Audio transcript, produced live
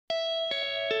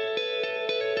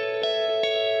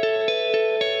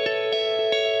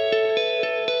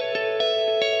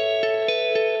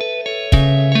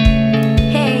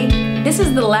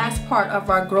is the last part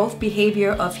of our growth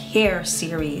behavior of hair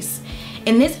series.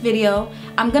 In this video,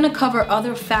 I'm going to cover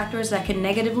other factors that can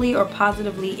negatively or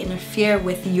positively interfere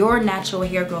with your natural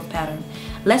hair growth pattern.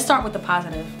 Let's start with the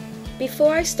positive.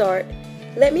 Before I start,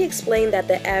 let me explain that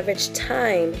the average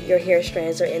time your hair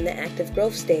strands are in the active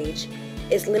growth stage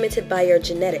is limited by your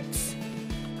genetics.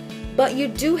 But you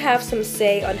do have some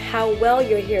say on how well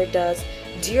your hair does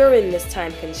during this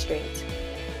time constraint.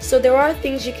 So there are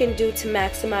things you can do to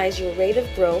maximize your rate of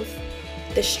growth,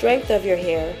 the strength of your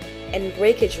hair, and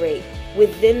breakage rate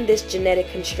within this genetic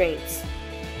constraints.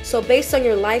 So based on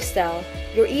your lifestyle,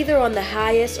 you're either on the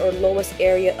highest or lowest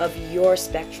area of your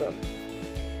spectrum.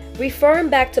 Referring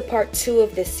back to part 2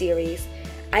 of this series,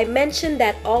 I mentioned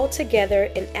that altogether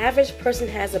an average person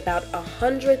has about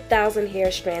 100,000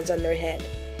 hair strands on their head.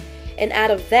 And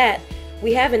out of that,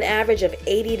 we have an average of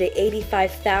 80 to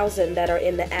 85,000 that are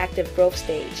in the active growth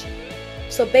stage.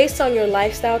 So based on your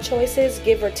lifestyle choices,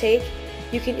 give or take,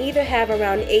 you can either have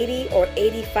around 80 or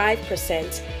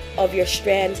 85% of your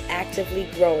strands actively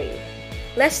growing.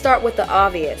 Let's start with the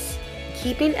obvious,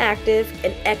 keeping active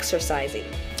and exercising.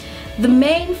 The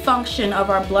main function of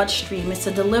our bloodstream is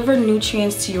to deliver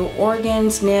nutrients to your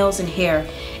organs, nails, and hair.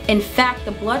 In fact,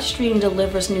 the bloodstream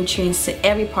delivers nutrients to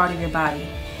every part of your body.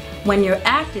 When you're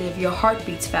active, your heart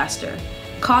beats faster,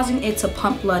 causing it to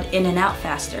pump blood in and out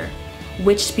faster,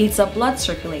 which speeds up blood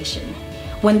circulation.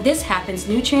 When this happens,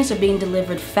 nutrients are being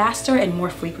delivered faster and more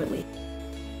frequently.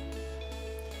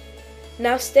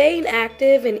 Now, staying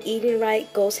active and eating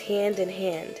right goes hand in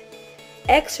hand.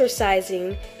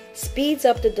 Exercising speeds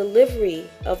up the delivery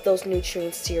of those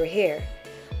nutrients to your hair,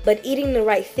 but eating the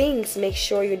right things makes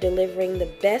sure you're delivering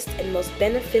the best and most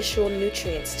beneficial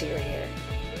nutrients to your hair.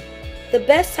 The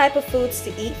best type of foods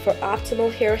to eat for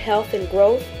optimal hair health and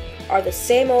growth are the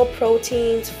same old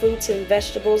proteins, fruits, and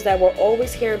vegetables that we're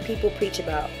always hearing people preach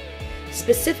about.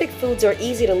 Specific foods are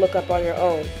easy to look up on your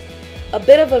own. A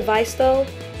bit of advice though,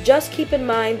 just keep in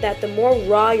mind that the more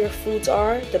raw your foods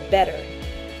are, the better.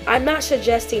 I'm not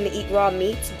suggesting to eat raw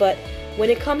meats, but when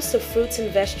it comes to fruits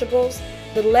and vegetables,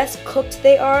 the less cooked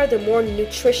they are, the more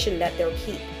nutrition that they'll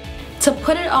keep. To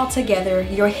put it all together,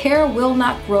 your hair will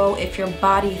not grow if your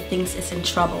body thinks it's in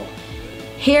trouble.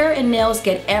 Hair and nails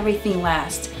get everything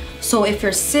last. So if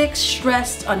you're sick,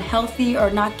 stressed, unhealthy,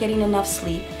 or not getting enough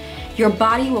sleep, your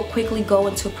body will quickly go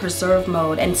into preserve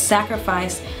mode and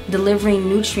sacrifice delivering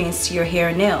nutrients to your hair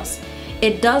and nails.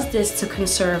 It does this to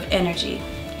conserve energy.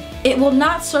 It will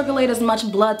not circulate as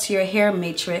much blood to your hair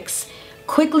matrix,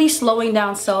 quickly slowing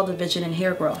down cell division and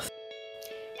hair growth.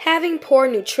 Having poor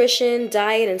nutrition,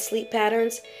 diet, and sleep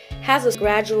patterns has a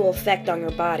gradual effect on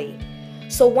your body.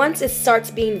 So once it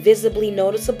starts being visibly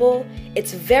noticeable,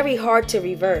 it's very hard to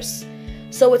reverse.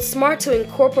 So it's smart to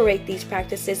incorporate these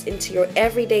practices into your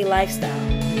everyday lifestyle.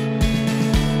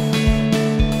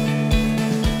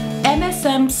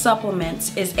 MSM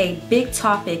supplements is a big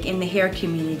topic in the hair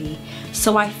community,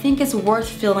 so I think it's worth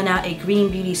filling out a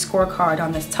Green Beauty scorecard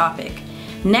on this topic.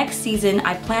 Next season,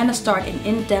 I plan to start an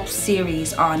in-depth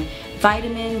series on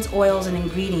vitamins, oils, and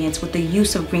ingredients with the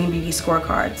use of Green Beauty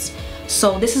scorecards.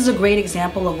 So this is a great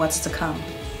example of what's to come.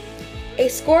 A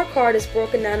scorecard is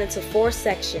broken down into 4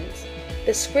 sections: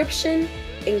 description,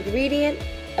 ingredient,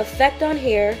 effect on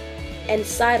hair, and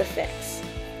side effects.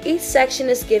 Each section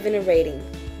is given a rating: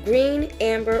 green,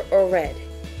 amber, or red.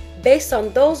 Based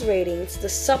on those ratings, the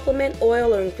supplement,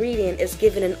 oil, or ingredient is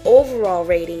given an overall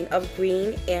rating of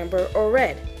green, amber, or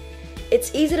red.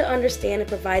 It's easy to understand and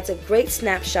provides a great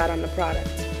snapshot on the product.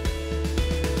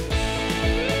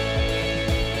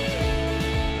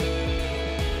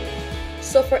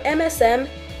 So for MSM,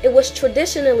 it was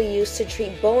traditionally used to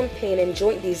treat bone pain and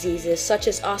joint diseases such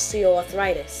as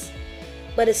osteoarthritis.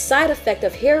 But its side effect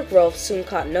of hair growth soon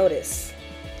caught notice.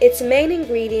 Its main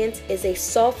ingredient is a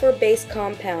sulfur-based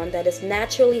compound that is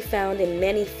naturally found in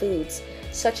many foods,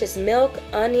 such as milk,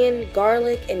 onion,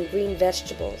 garlic, and green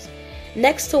vegetables.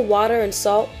 Next to water and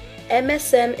salt,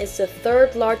 MSM is the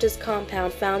 3rd largest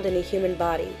compound found in the human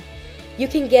body. You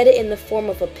can get it in the form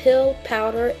of a pill,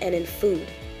 powder, and in food.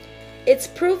 It's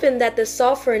proven that the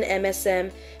sulfur in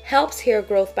MSM helps hair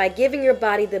growth by giving your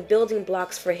body the building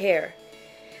blocks for hair.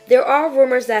 There are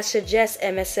rumors that suggest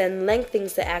MSM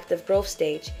lengthens the active growth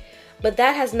stage, but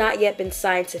that has not yet been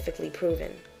scientifically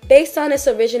proven. Based on its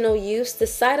original use, the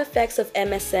side effects of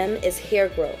MSM is hair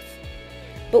growth.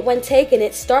 But when taking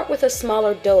it, start with a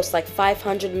smaller dose like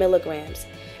 500 milligrams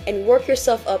and work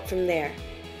yourself up from there.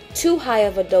 Too high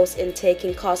of a dose intake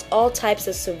can cause all types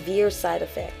of severe side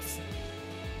effects.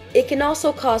 It can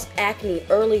also cause acne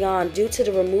early on due to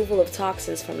the removal of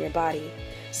toxins from your body.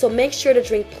 So make sure to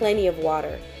drink plenty of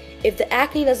water. If the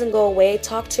acne doesn't go away,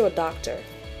 talk to a doctor.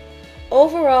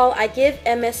 Overall, I give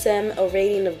MSM a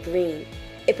rating of green.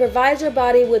 It provides your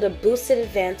body with a boosted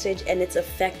advantage and it's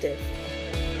effective.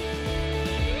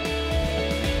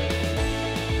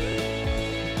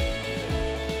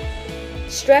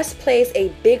 Stress plays a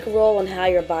big role in how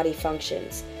your body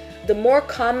functions. The more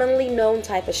commonly known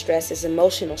type of stress is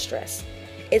emotional stress.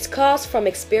 It's caused from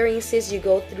experiences you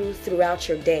go through throughout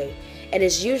your day and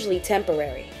is usually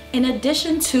temporary. In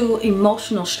addition to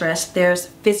emotional stress, there's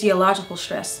physiological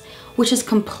stress, which is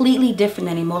completely different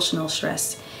than emotional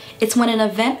stress. It's when an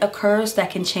event occurs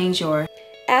that can change your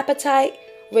appetite,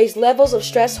 raise levels of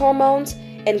stress hormones,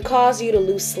 and cause you to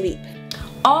lose sleep.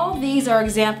 All these are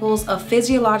examples of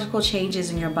physiological changes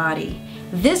in your body.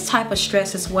 This type of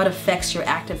stress is what affects your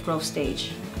active growth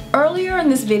stage. Earlier in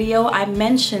this video, I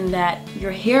mentioned that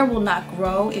your hair will not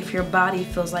grow if your body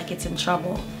feels like it's in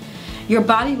trouble. Your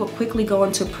body will quickly go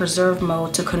into preserve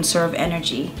mode to conserve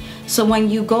energy. So when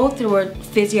you go through a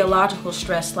physiological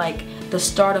stress like the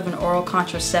start of an oral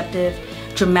contraceptive,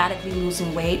 dramatically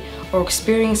losing weight, or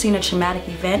experiencing a traumatic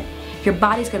event, your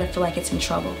body's gonna feel like it's in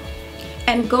trouble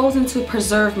and goes into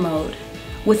preserve mode.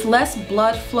 With less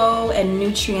blood flow and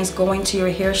nutrients going to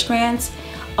your hair strands,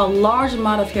 a large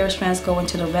amount of hair strands go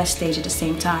into the rest stage at the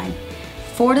same time.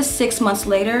 4 to 6 months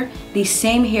later, these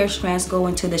same hair strands go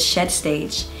into the shed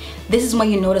stage. This is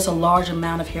when you notice a large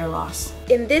amount of hair loss.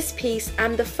 In this piece,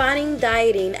 I'm defining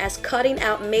dieting as cutting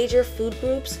out major food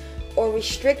groups or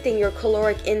restricting your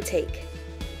caloric intake.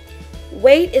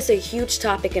 Weight is a huge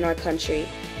topic in our country,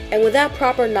 and without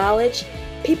proper knowledge,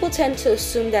 people tend to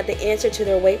assume that the answer to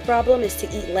their weight problem is to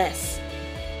eat less.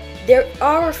 There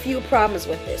are a few problems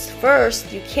with this.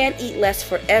 First, you can't eat less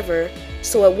forever,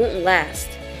 so it won't last.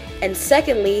 And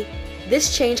secondly,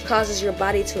 this change causes your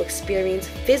body to experience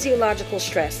physiological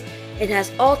stress and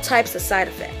has all types of side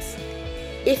effects.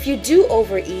 If you do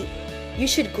overeat, you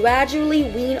should gradually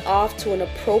wean off to an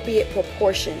appropriate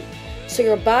proportion so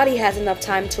your body has enough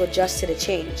time to adjust to the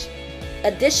change.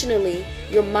 Additionally,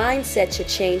 your mindset should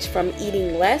change from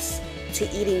eating less to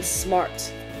eating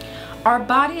smart. Our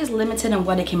body is limited in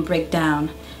what it can break down,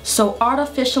 so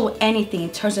artificial anything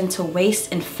turns into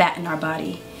waste and fat in our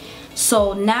body.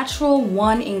 So natural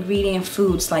one ingredient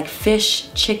foods like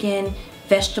fish, chicken,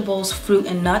 vegetables, fruit,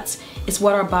 and nuts is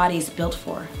what our body is built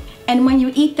for. And when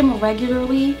you eat them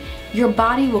regularly, your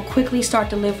body will quickly start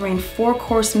delivering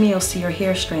 4-course meals to your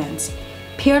hair strands.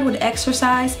 Paired with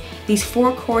exercise, these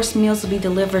 4-course meals will be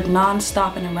delivered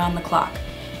non-stop and around the clock.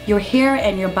 Your hair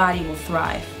and your body will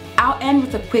thrive. I'll end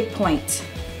with a quick point.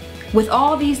 With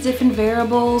all these different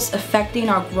variables affecting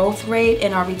our growth rate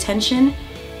and our retention,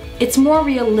 it's more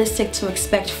realistic to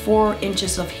expect 4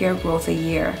 inches of hair growth a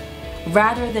year,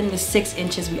 rather than the 6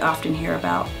 inches we often hear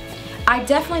about. I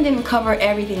definitely didn't cover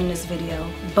everything in this video,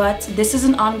 but this is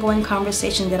an ongoing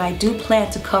conversation that I do plan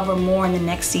to cover more in the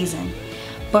next season.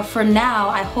 But for now,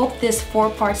 I hope this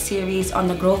 4-part series on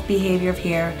the growth behavior of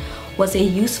hair was a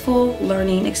useful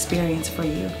learning experience for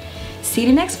you. See you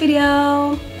in the next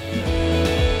video.